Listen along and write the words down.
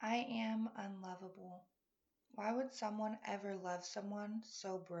I am unlovable. Why would someone ever love someone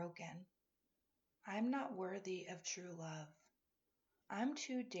so broken? I'm not worthy of true love. I'm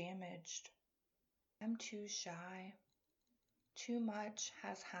too damaged. I'm too shy. Too much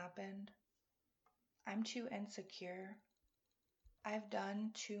has happened. I'm too insecure. I've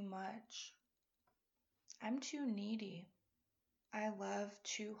done too much. I'm too needy. I love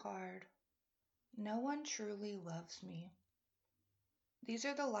too hard. No one truly loves me. These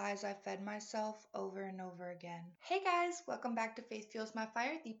are the lies I fed myself over and over again. Hey guys, welcome back to Faith Fuels My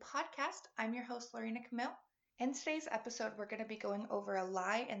Fire, the podcast. I'm your host, Lorena Camille. In today's episode, we're going to be going over a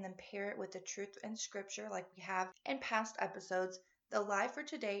lie and then pair it with the truth in scripture like we have in past episodes. The lie for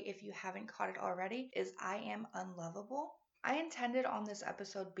today, if you haven't caught it already, is I am unlovable. I intended on this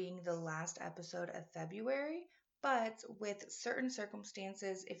episode being the last episode of February, but with certain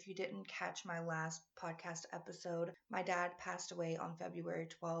circumstances, if you didn't catch my last podcast episode, my dad passed away on February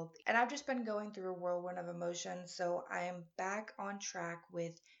 12th, and I've just been going through a whirlwind of emotions, so I am back on track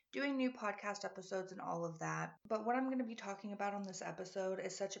with doing new podcast episodes and all of that. But what I'm going to be talking about on this episode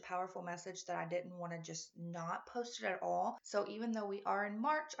is such a powerful message that I didn't want to just not post it at all. So even though we are in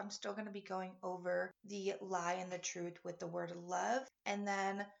March, I'm still going to be going over the lie and the truth with the word love. And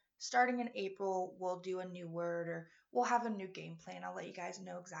then starting in April, we'll do a new word or we'll have a new game plan. I'll let you guys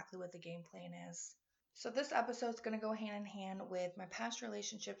know exactly what the game plan is. So this episode is going to go hand in hand with my past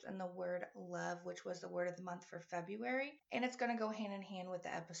relationships and the word love, which was the word of the month for February. And it's going to go hand in hand with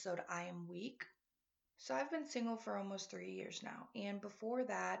the episode I Am Weak. So I've been single for almost 3 years now. And before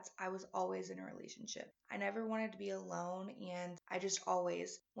that, I was always in a relationship. I never wanted to be alone, and I just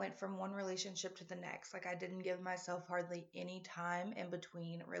always went from one relationship to the next. Like I didn't give myself hardly any time in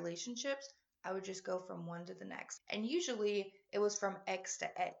between relationships. I would just go from one to the next. And usually it was from X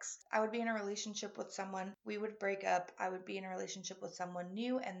to X. I would be in a relationship with someone, we would break up, I would be in a relationship with someone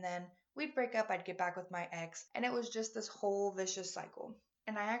new, and then we'd break up, I'd get back with my ex. And it was just this whole vicious cycle.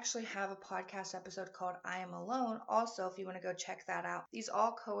 And I actually have a podcast episode called I Am Alone. Also, if you want to go check that out, these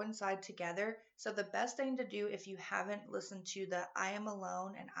all coincide together. So the best thing to do if you haven't listened to the I Am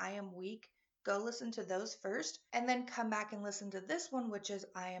Alone and I Am Weak, go listen to those first and then come back and listen to this one, which is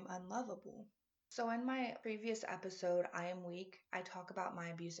I Am Unlovable. So in my previous episode, I Am Weak, I talk about my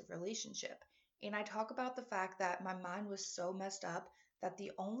abusive relationship. And I talk about the fact that my mind was so messed up that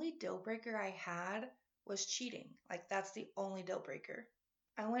the only deal breaker I had was cheating. Like that's the only deal breaker.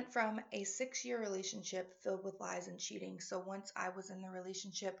 I went from a 6-year relationship filled with lies and cheating. So once I was in the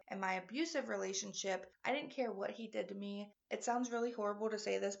relationship and my abusive relationship, I didn't care what he did to me. It sounds really horrible to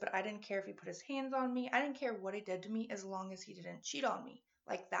say this, but I didn't care if he put his hands on me. I didn't care what he did to me as long as he didn't cheat on me.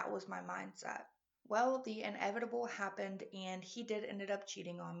 Like that was my mindset. Well, the inevitable happened and he did ended up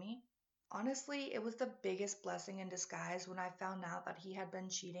cheating on me. Honestly, it was the biggest blessing in disguise when I found out that he had been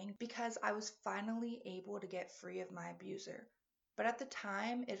cheating because I was finally able to get free of my abuser. But at the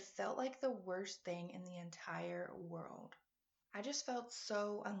time, it felt like the worst thing in the entire world. I just felt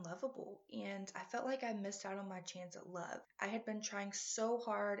so unlovable and I felt like I missed out on my chance at love. I had been trying so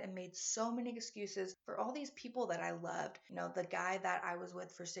hard and made so many excuses for all these people that I loved. You know, the guy that I was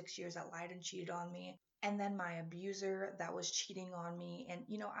with for 6 years that lied and cheated on me, and then my abuser that was cheating on me. And,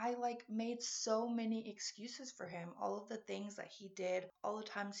 I made so many excuses for him. All of the things that he did, all the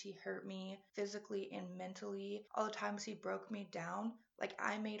times he hurt me physically and mentally, all the times he broke me down. Like,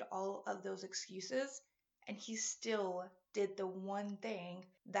 I made all of those excuses, and he still did the one thing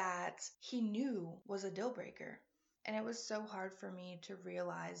that he knew was a deal breaker. And it was so hard for me to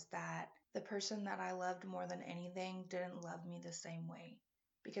realize that the person that I loved more than anything didn't love me the same way.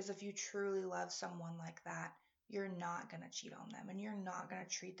 Because if you truly love someone like that, you're not going to cheat on them and you're not going to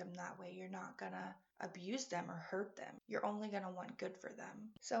treat them that way. You're not going to abuse them or hurt them. You're only going to want good for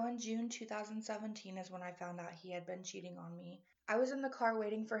them. So in June 2017 is when I found out he had been cheating on me. I was in the car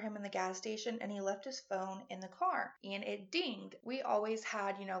waiting for him in the gas station and he left his phone in the car and it dinged. We always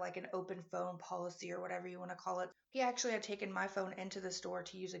had, like an open phone policy or whatever you want to call it. He actually had taken my phone into the store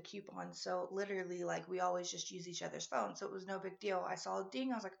to use a coupon. So literally we always just use each other's phone. So it was no big deal. I saw a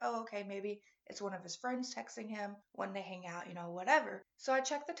ding. I was like, oh, okay, maybe it's one of his friends texting him when they hang out, whatever. So I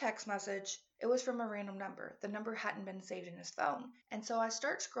checked the text message. It was from a random number. The number hadn't been saved in his phone. And so I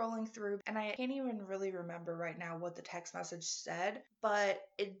start scrolling through and I can't even really remember right now what the text message said, but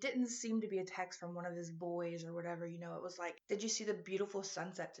it didn't seem to be a text from one of his boys or whatever. It was like, did you see the beautiful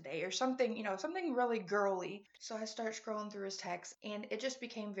sunset today or something, something really girly. So I start scrolling through his text and it just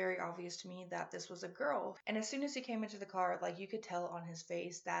became very obvious to me that this was a girl. And as soon as he came into the car, you could tell on his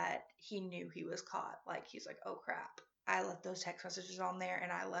face that he knew he was caught. He's like, oh crap. I left those text messages on there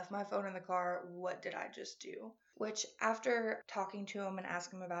and I left my phone in the car. What did I just do? Which, after talking to him and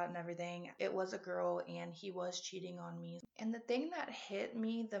asking him about it and everything, it was a girl and he was cheating on me. And the thing that hit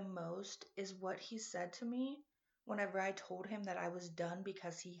me the most is what he said to me whenever I told him that I was done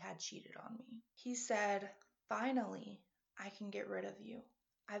because he had cheated on me. He said, "Finally, I can get rid of you.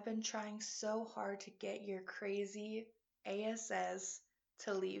 I've been trying so hard to get your crazy ASS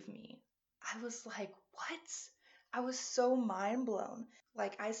to leave me." I was like, what? I was so mind blown.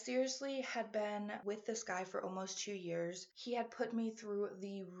 Like, I seriously had been with this guy for almost 2 years. He had put me through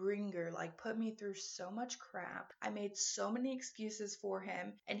the ringer, like, put me through so much crap. I made so many excuses for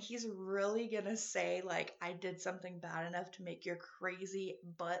him, and he's really gonna say, like, I did something bad enough to make your crazy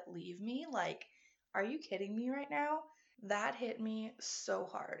butt leave me? Like, are you kidding me right now? That hit me so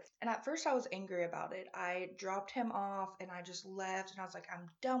hard. And at first I was angry about it. I dropped him off and I just left and I was like, I'm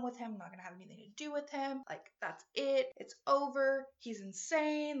done with him. I'm not going to have anything to do with him. Like, that's it. It's over. He's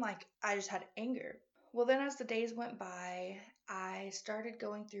insane. Like, I just had anger. Well, then as the days went by, I started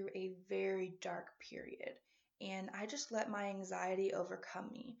going through a very dark period. And I just let my anxiety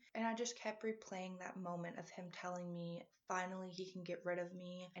overcome me. And I just kept replaying that moment of him telling me finally he can get rid of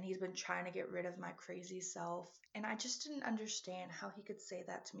me. And he's been trying to get rid of my crazy self. And I just didn't understand how he could say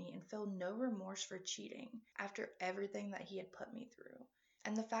that to me and feel no remorse for cheating after everything that he had put me through.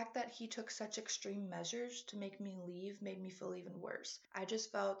 And the fact that he took such extreme measures to make me leave made me feel even worse. I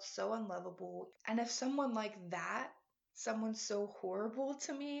just felt so unlovable. And if someone like that, someone so horrible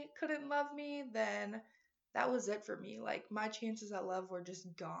to me, couldn't love me, then that was it for me. Like, my chances at love were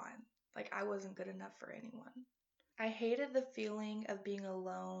just gone. Like, I wasn't good enough for anyone. I hated the feeling of being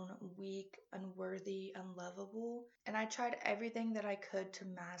alone, weak, unworthy, unlovable, and I tried everything that I could to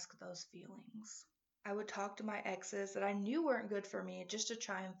mask those feelings. I would talk to my exes that I knew weren't good for me just to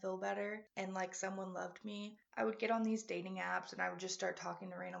try and feel better and like someone loved me. I would get on these dating apps and I would just start talking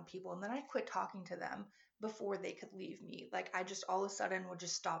to random people and then I'd quit talking to them before they could leave me. Like, I just all of a sudden would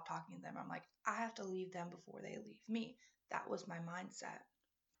just stop talking to them. I'm like, I have to leave them before they leave me. That was my mindset.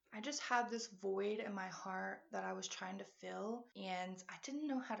 I just had this void in my heart that I was trying to fill, and I didn't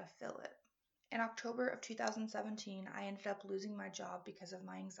know how to fill it. In October of 2017, I ended up losing my job because of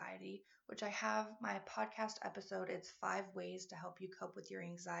my anxiety, which I have my podcast episode. It's 5 ways to help you cope with your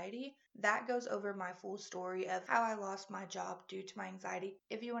anxiety. That goes over my full story of how I lost my job due to my anxiety.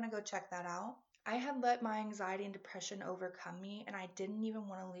 If you want to go check that out. I had let my anxiety and depression overcome me, and I didn't even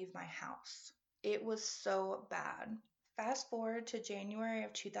want to leave my house. It was so bad. Fast forward to January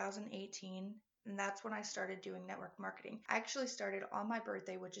of 2018, and that's when I started doing network marketing. I actually started on my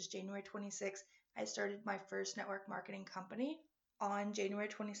birthday, which is January 26th. I started my first network marketing company on January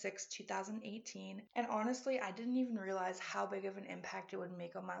 26, 2018. And honestly, I didn't even realize how big of an impact it would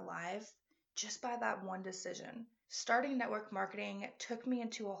make on my life just by that one decision. Starting network marketing took me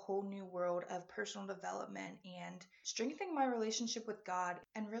into a whole new world of personal development and strengthening my relationship with God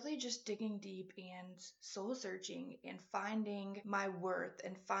and really just digging deep and soul searching and finding my worth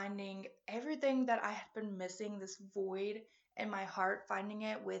and finding everything that I had been missing, this void in my heart, finding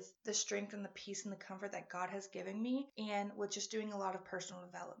it with the strength and the peace and the comfort that God has given me and with just doing a lot of personal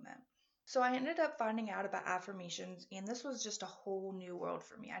development. So I ended up finding out about affirmations, and this was just a whole new world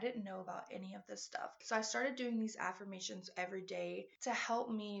for me. I didn't know about any of this stuff. So I started doing these affirmations every day to help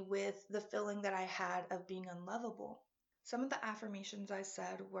me with the feeling that I had of being unlovable. Some of the affirmations I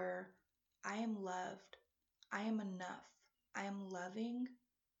said were, I am loved, I am enough, I am loving,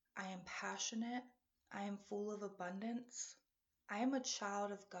 I am passionate, I am full of abundance, I am a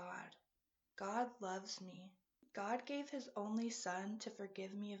child of God, God loves me, God gave his only son to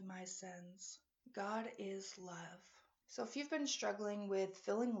forgive me of my sins. God is love. So if you've been struggling with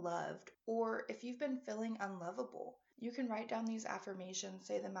feeling loved, or if you've been feeling unlovable, you can write down these affirmations,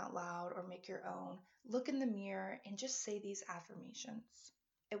 say them out loud, or make your own. Look in the mirror and just say these affirmations.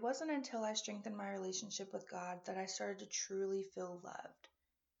 It wasn't until I strengthened my relationship with God that I started to truly feel loved.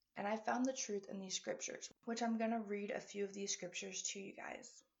 And I found the truth in these scriptures, which I'm going to read a few of these scriptures to you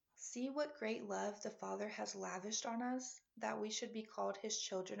guys. See what great love the Father has lavished on us, that we should be called his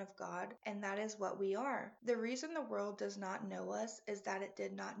children of God, and that is what we are. The reason the world does not know us is that it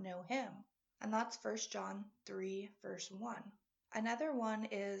did not know him. And that's 1 John 3, verse 1. Another one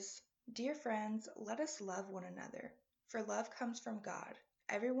is, Dear friends, let us love one another, for love comes from God.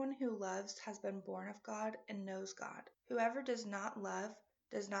 Everyone who loves has been born of God and knows God. Whoever does not love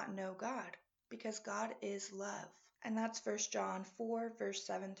does not know God, because God is love. And that's 1 John 4, verse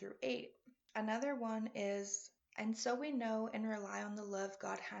 7 through 8. Another one is, and so we know and rely on the love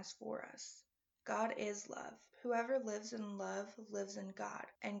God has for us. God is love. Whoever lives in love lives in God,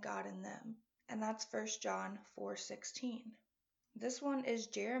 and God in them. and that's 1 John 4:16. This one is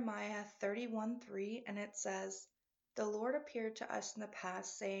Jeremiah 31:3, and it says, "The Lord appeared to us in the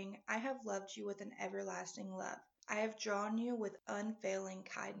past, saying, I have loved you with an everlasting love. I have drawn you with unfailing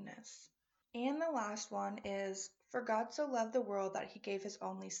kindness." And the last one is, "For God so loved the world that he gave his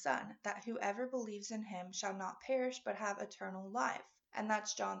only Son, that whoever believes in him shall not perish but have eternal life." And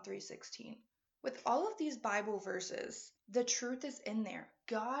that's John 3:16. With all of these Bible verses, the truth is in there.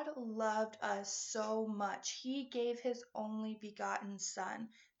 God loved us so much. He gave his only begotten Son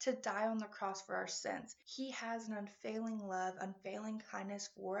to die on the cross for our sins. He has an unfailing love, unfailing kindness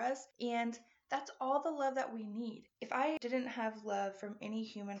for us, and that's all the love that we need. If I didn't have love from any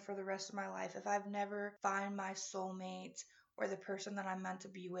human for the rest of my life, if I've never found my soulmate or the person that I'm meant to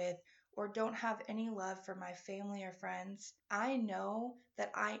be with, or don't have any love for my family or friends, I know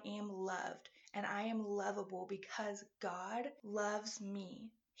that I am loved and I am lovable because God loves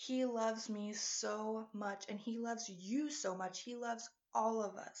me. He loves me so much, and he loves you so much. He loves all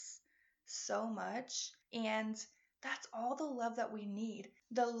of us so much, and that's all the love that we need.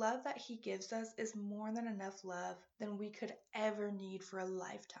 The love that he gives us is more than enough love than we could ever need for a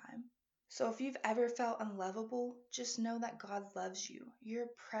lifetime. So if you've ever felt unlovable, just know that God loves you. You're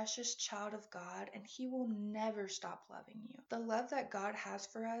a precious child of God, and he will never stop loving you. The love that God has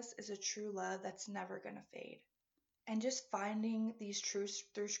for us is a true love that's never going to fade. And just finding these truths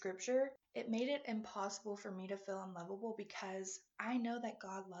through scripture, it made it impossible for me to feel unlovable because I know that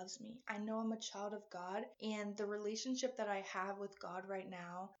God loves me. I know I'm a child of God, and the relationship that I have with God right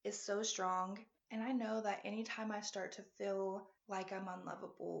now is so strong. And I know that anytime I start to feel like I'm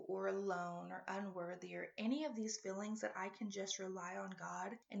unlovable or alone or unworthy or any of these feelings, that I can just rely on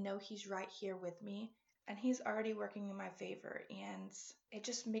God and know he's right here with me, and he's already working in my favor, and it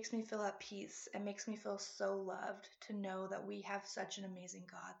just makes me feel at peace. It makes me feel so loved to know that we have such an amazing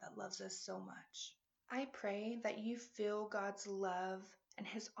God that loves us so much. I pray that you feel God's love and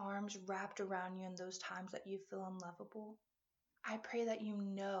his arms wrapped around you in those times that you feel unlovable. I pray that you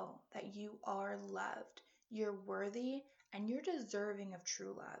know that you are loved, you're worthy, and you're deserving of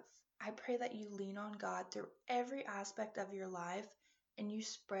true love. I pray that you lean on God through every aspect of your life and you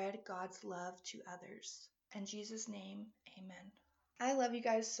spread God's love to others. In Jesus' name, amen. I love you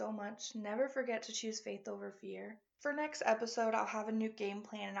guys so much. Never forget to choose faith over fear. For next episode, I'll have a new game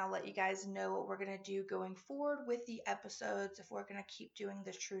plan and I'll let you guys know what we're going to do going forward with the episodes, if we're going to keep doing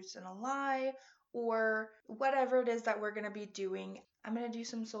the truths and a lie, or whatever it is that we're going to be doing. I'm going to do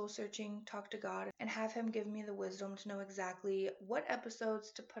some soul searching, talk to God, and have him give me the wisdom to know exactly what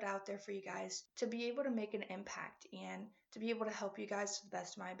episodes to put out there for you guys to be able to make an impact and to be able to help you guys to the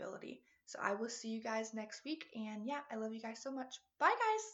best of my ability. So I will see you guys next week, and yeah, I love you guys so much. Bye guys!